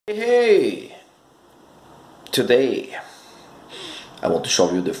Hey! Today I want to show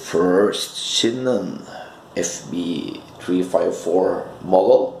you the first Chinon FB-354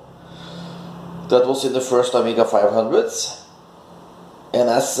 model that was in the first Amiga 500s, and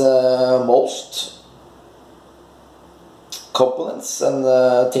as most components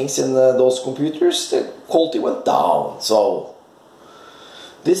and things in those computers, the quality went down. So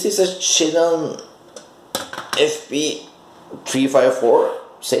this is a Chinon FB-354,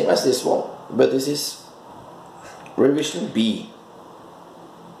 same as this one, but this is revision B.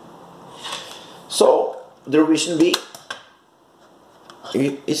 So the revision B,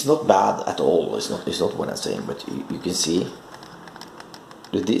 it's not bad at all. It's not what I'm saying, but you can see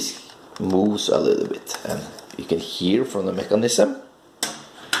the disc moves a little bit, and you can hear from the mechanism.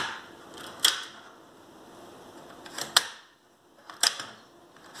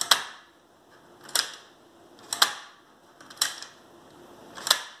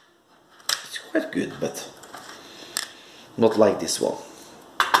 It's quite good, but not like this one.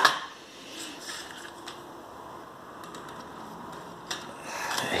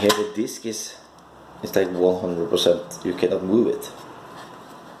 Here the disc is like 100%. You cannot move it.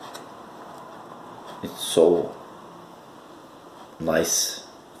 It's so nice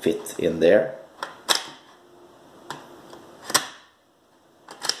fit in there.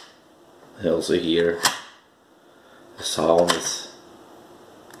 I also hear the sound is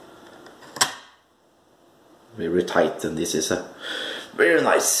very tight, and this is a very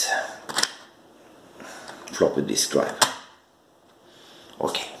nice floppy disk drive.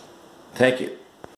 Okay, thank you.